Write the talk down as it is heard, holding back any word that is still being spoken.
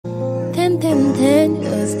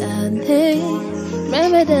was out there.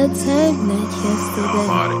 Remember that time like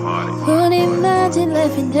yesterday. Couldn't imagine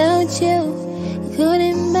life without you. Couldn't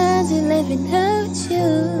imagine life without you.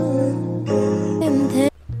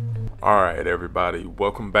 Alright everybody,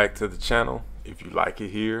 welcome back to the channel. If you like it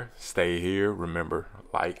here, stay here. Remember,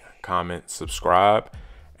 like, comment, subscribe.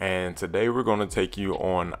 And today we're going to take you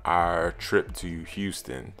on our trip to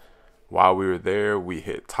Houston. While we were there, we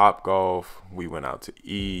hit Topgolf, we went out to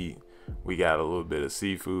eat, we got a little bit of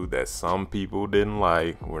seafood that some people didn't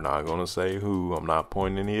like. We're not going to say who. I'm not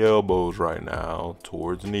pointing any elbows right now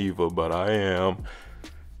towards Neva, but I am.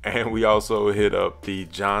 And we also hit up the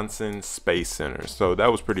Johnson Space Center. So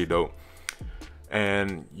that was pretty dope.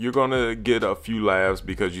 And you're going to get a few laughs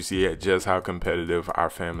because you see just how competitive our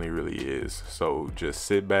family really is. So just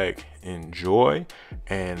sit back, enjoy,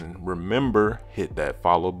 and remember, hit that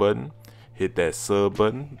follow button, hit that sub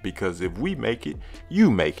button, because if we make it,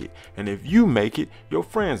 you make it. And if you make it, your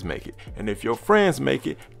friends make it. And if your friends make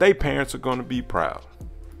it, their parents are going to be proud.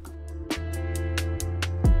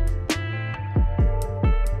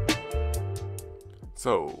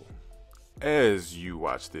 So, as you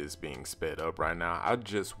watch this being sped up right now, I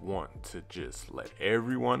just want to let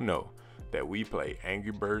everyone know that we play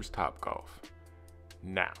Angry Birds Topgolf.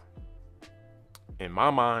 Now, in my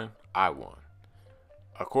mind, I won.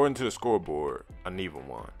 According to the scoreboard, Aneva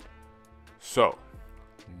won. So,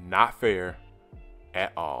 not fair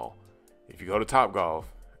at all. If you go to Topgolf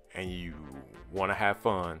and you want to have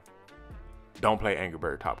fun, don't play Angry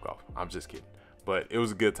Bird Topgolf. I'm just kidding. But it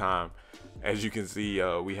was a good time. As you can see,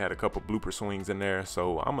 we had a couple blooper swings in there,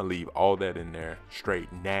 so I'm gonna leave all that in there.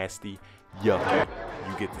 Straight nasty, yucky.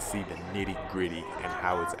 You get to see the nitty gritty and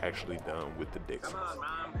how it's actually done with the Dixons.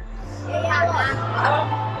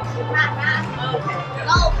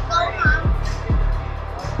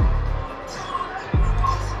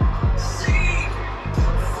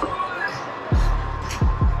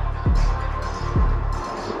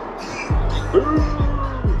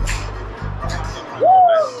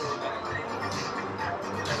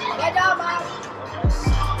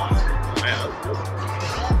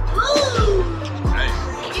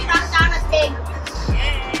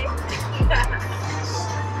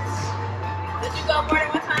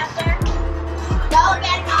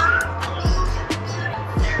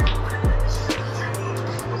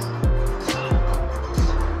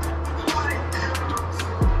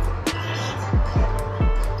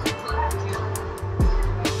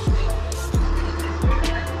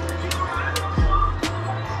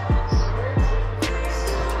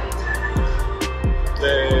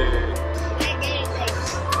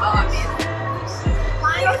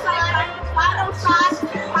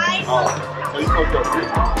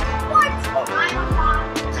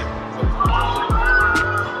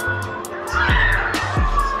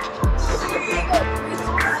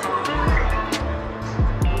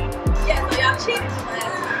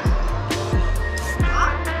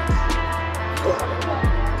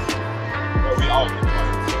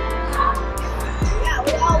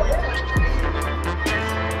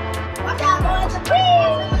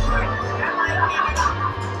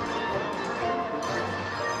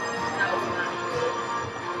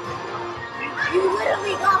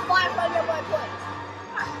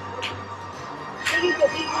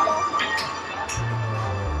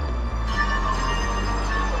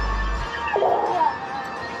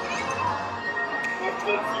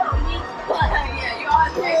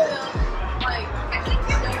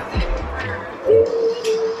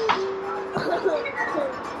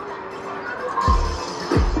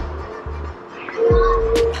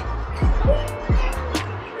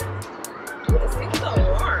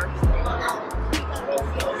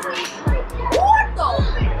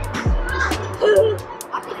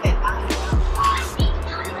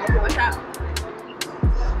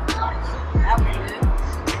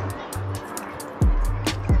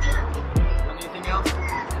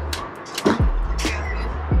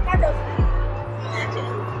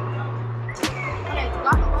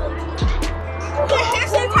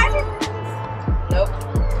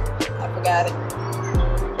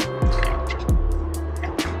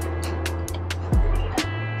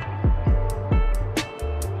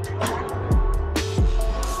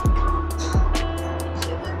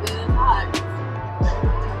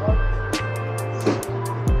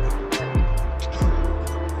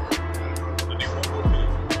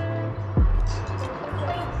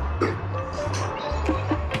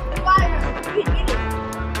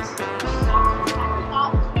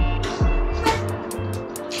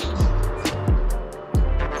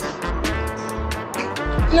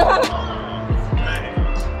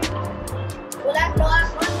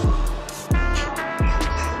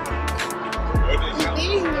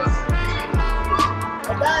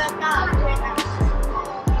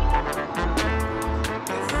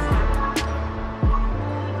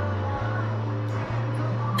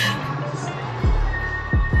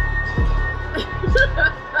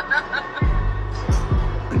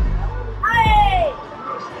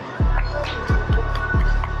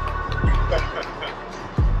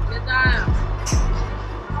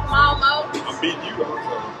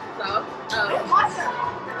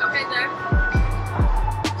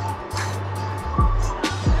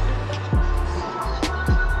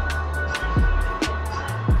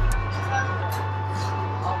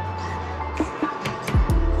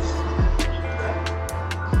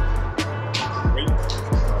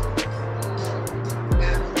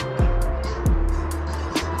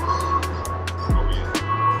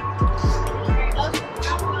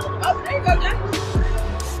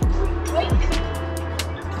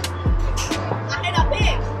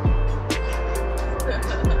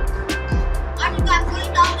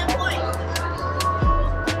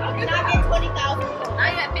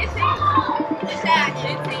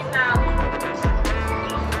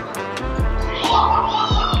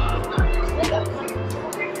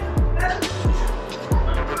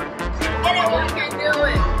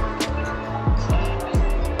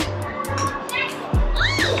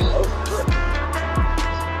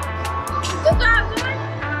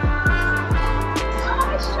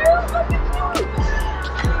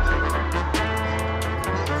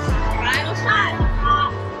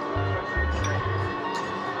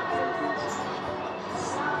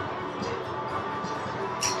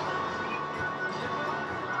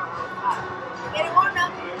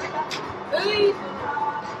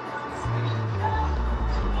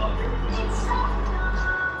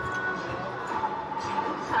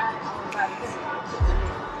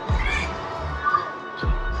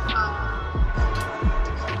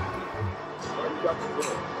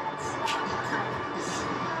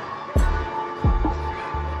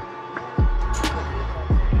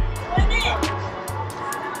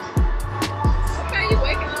 you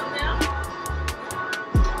waking up now?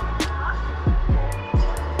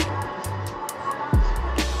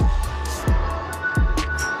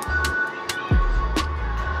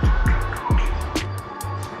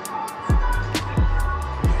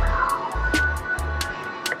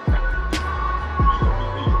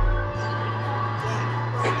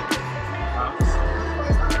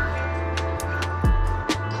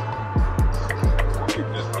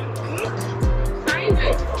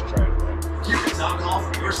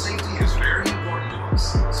 Your safety is very important to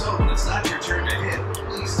us. So when it's not your turn to hit,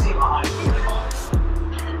 please stay behind the line.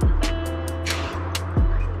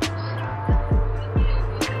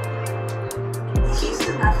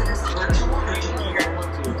 Houston Methodist Virtual Urgent Care is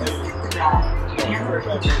get the job and the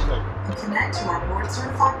picture. Connect to our board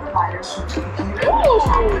certified providers from the computer or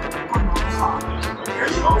mobile phone.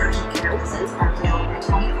 Virtual Urgent Care visits are available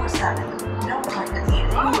 24/7. No appointment needed.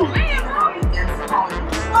 Even on weekends and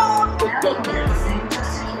holidays. Now you can get the same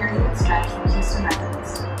trusted care you expect from Houston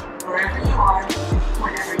Methodist. Wherever you are,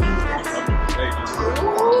 whenever you need us.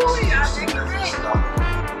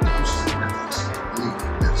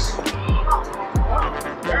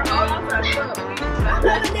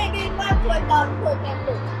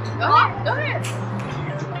 Go ahead.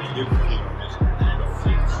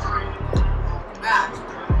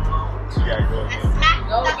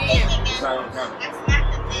 Go again.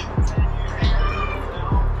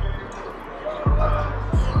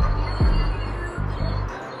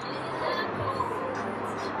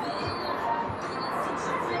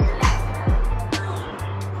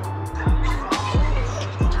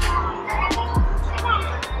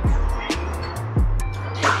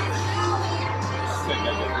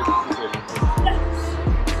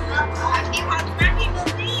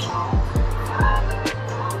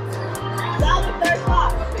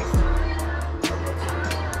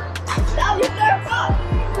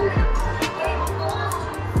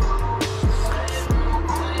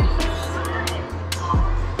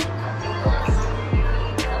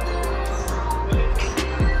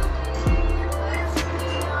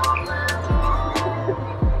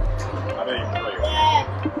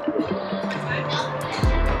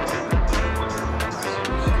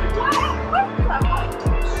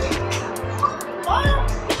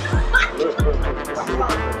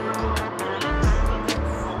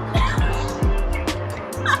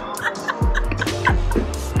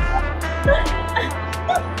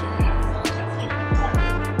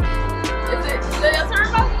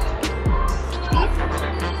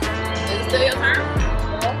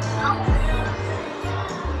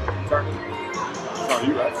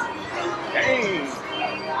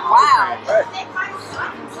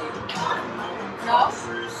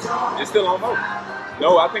 It's still on Mo.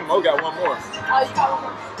 No, I think Mo got one more. Oh, you got one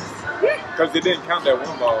more? Because it didn't count that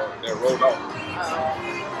one ball that rolled off.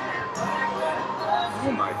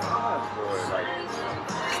 Oh my God, boy. Like,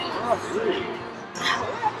 oh, really?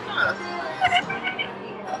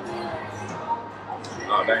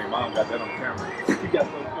 Oh, dang, Mom got that on camera. You got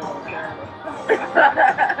those on camera.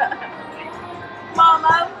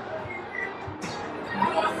 Mama.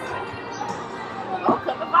 Oh,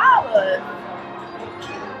 come and follow us.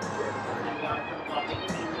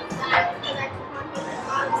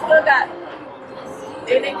 Still got,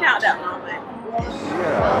 it didn't count that moment.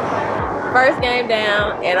 Yeah. First game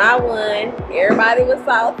down, and I won. Everybody was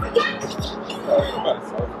salty. He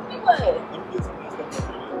was. Let me get some of that stuff up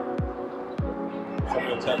here. Some of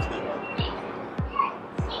the chapstick.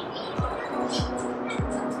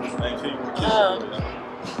 Man, she didn't want to kiss you.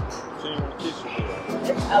 She didn't want to kiss you.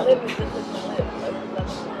 I literally just took my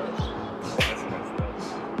lips.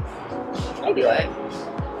 Anyway,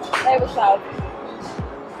 they were salty.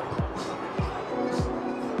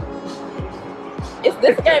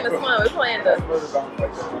 This game is fun. We're playing the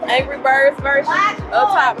Angry Birds version of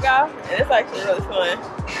Top Golf, and it's actually really fun.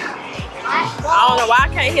 I don't know why I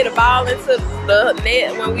can't hit a ball into the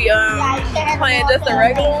net when we playing just a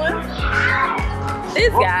regular one.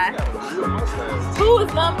 This guy, who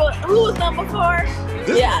was number 4?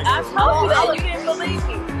 Yeah, I told you that. You didn't believe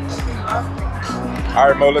me. All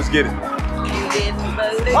right, Mo, let's get it. You didn't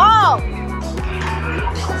believe. Oh!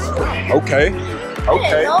 Okay.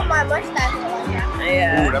 Okay. No, my mustache.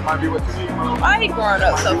 Yeah. Ooh, that might be what you need, Mo. Why he growing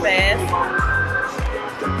up so fast?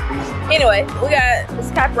 Anyway, we got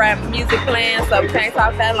this copyright music playing, so we can't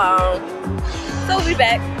talk that long. So we'll be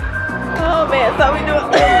back. Oh man, so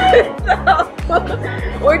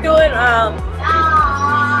we're doing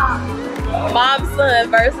mom son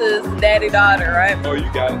versus daddy daughter, right? Oh, you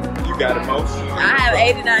got it most. I have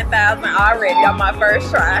 89,000 already on my first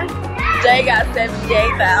try. Jay got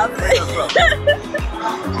 78,000.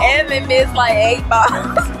 And they missed like 8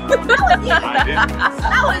 balls.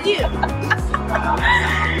 That was you.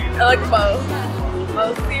 Look,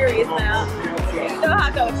 Mo's serious now. You know how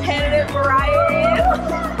competitive Mariah is.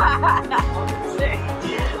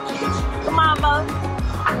 Come on, Mo.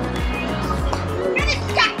 You're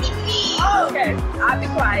distracting me. Okay, I'll be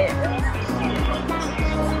quiet.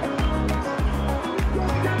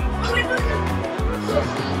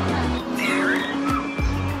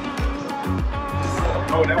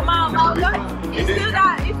 Oh, Come on, Mo. Go. You still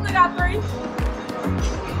got 3.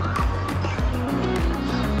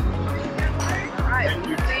 Alright,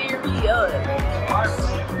 serious.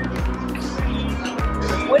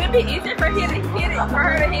 Would it be easier for her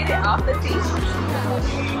to hit it off the tee?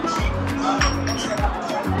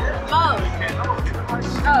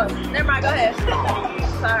 Oh, never mind. Go ahead.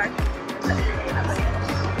 Sorry.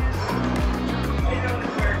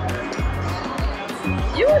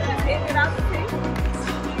 You was just hitting it off the tee.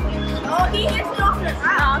 Oh, he hits it off the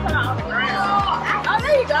ground. Oh, I'm talking about off the ground. Oh,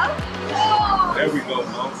 there you go. There we go,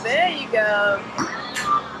 Mo. There you go.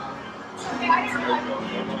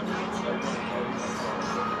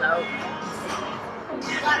 Nope.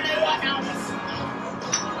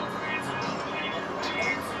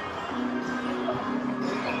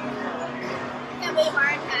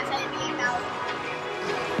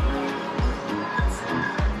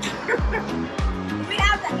 We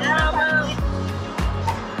have the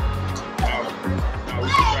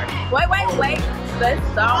Wait. Let's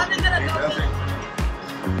stop.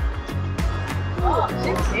 Oh,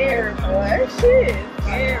 she's scared, boy. She is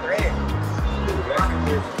scary.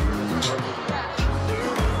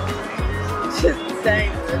 Just the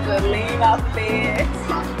same. Just lean off the bed.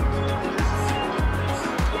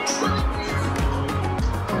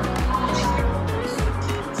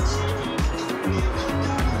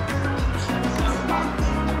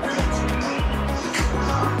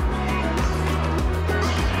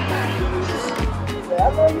 I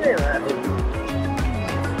know you ain't right.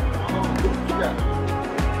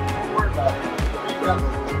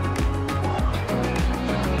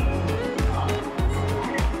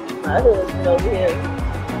 I didn't know him.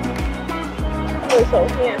 We're so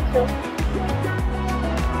handsome.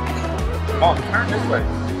 Oh, turn this way.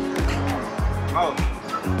 Oh,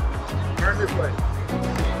 turn this way.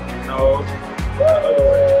 No, the other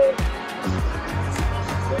way.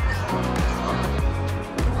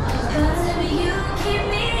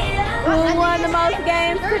 Who won the most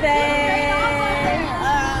games today?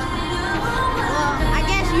 I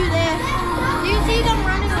guess you did. Do you see them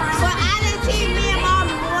running around? But as a team, me and Mom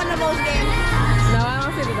won the most games. No, I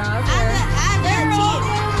don't see the dogs.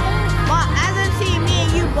 As a team, me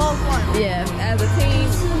and you both won. Yeah, as a team,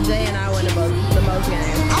 Jay and I won the most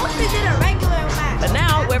games. I wish we did a regular match. But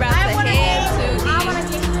now we're about to head to the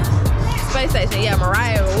space station. Yeah,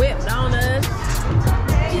 Mariah whipped on us.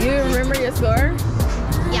 You remember your score?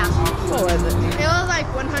 Yeah. What was it? It was like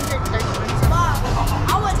 130 points.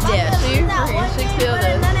 Yeah, she killed us.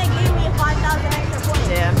 And then they gave me 5,000 extra points.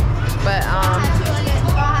 Yeah, but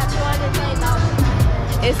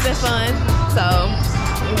it's been fun. So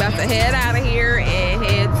we're about to head out of here and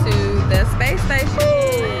head to the space station.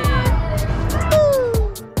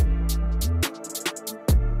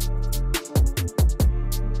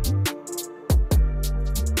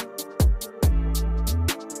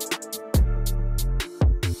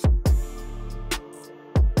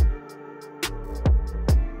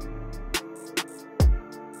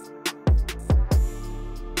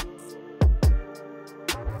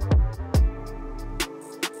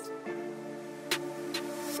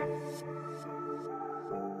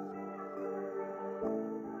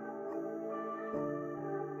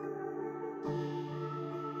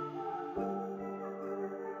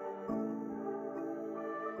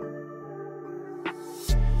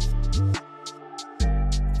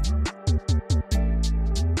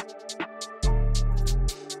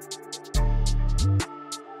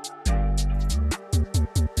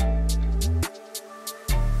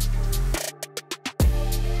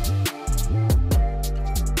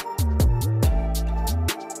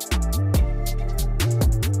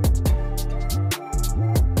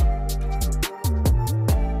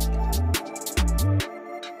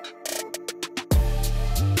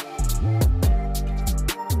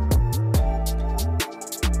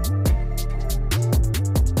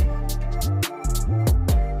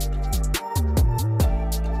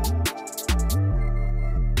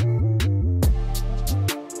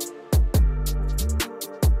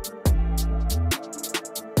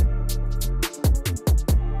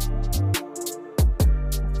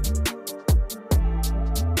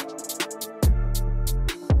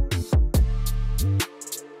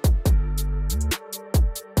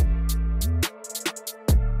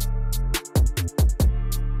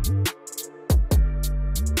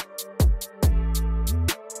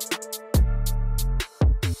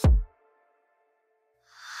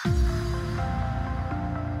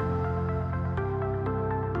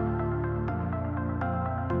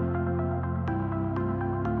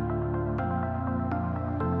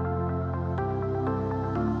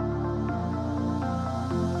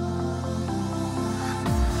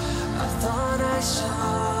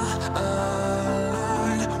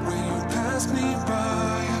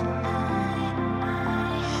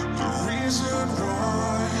 reason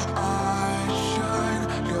why I shine.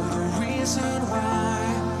 You're the reason why.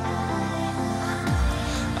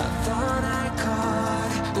 I thought I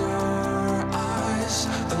caught your eyes.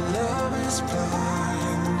 The love is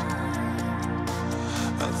blind.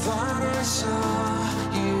 I thought I saw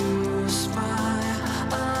you smile.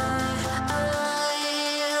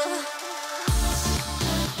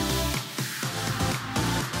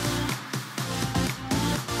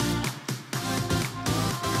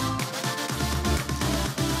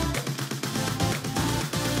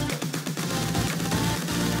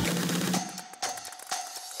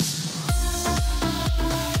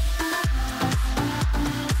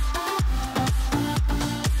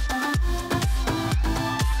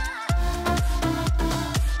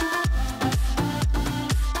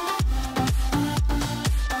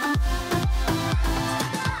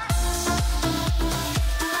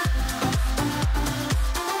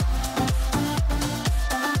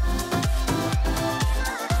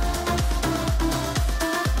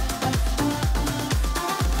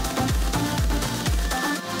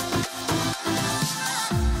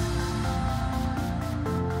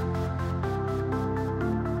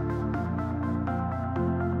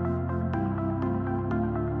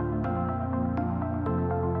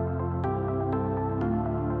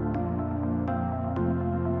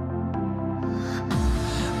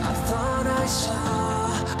 I saw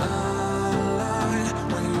a light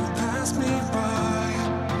when you passed me by.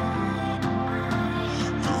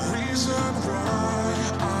 The reason why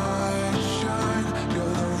I shine,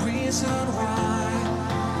 you're the reason why.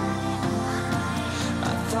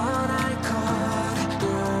 I thought I caught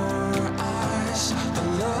your eyes. The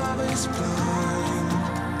love is blind.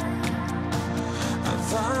 I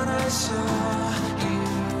thought I saw you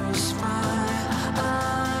smile.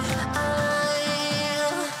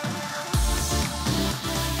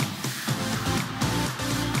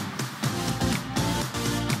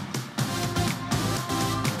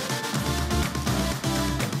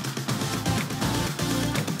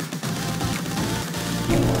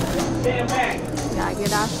 Gotta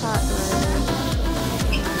get our shot ready.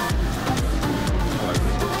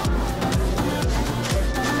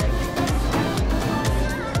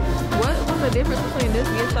 What's the difference between this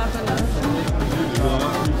gift shop and the other?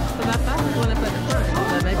 Because I thought it was one up at the front,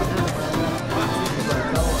 but maybe not.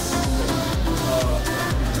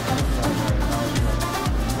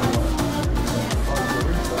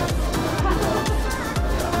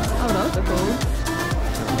 Oh, those are cool.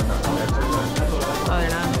 Oh, they're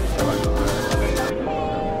not.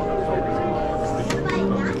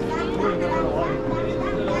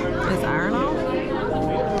 Is iron on?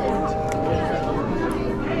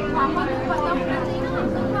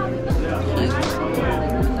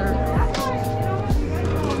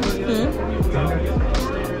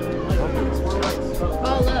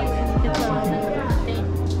 Oh, look. It's a thing.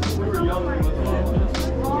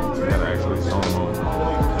 That actually song on.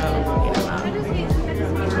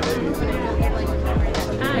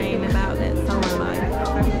 I ain't about that summer life.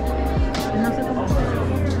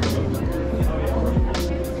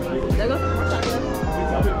 There goes more shot glasses.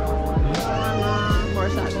 4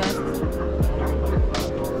 shot glasses.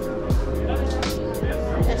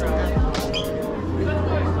 That's enough.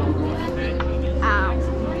 Ow.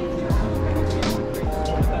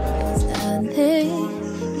 Sunday,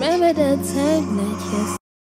 remember that time like yesterday.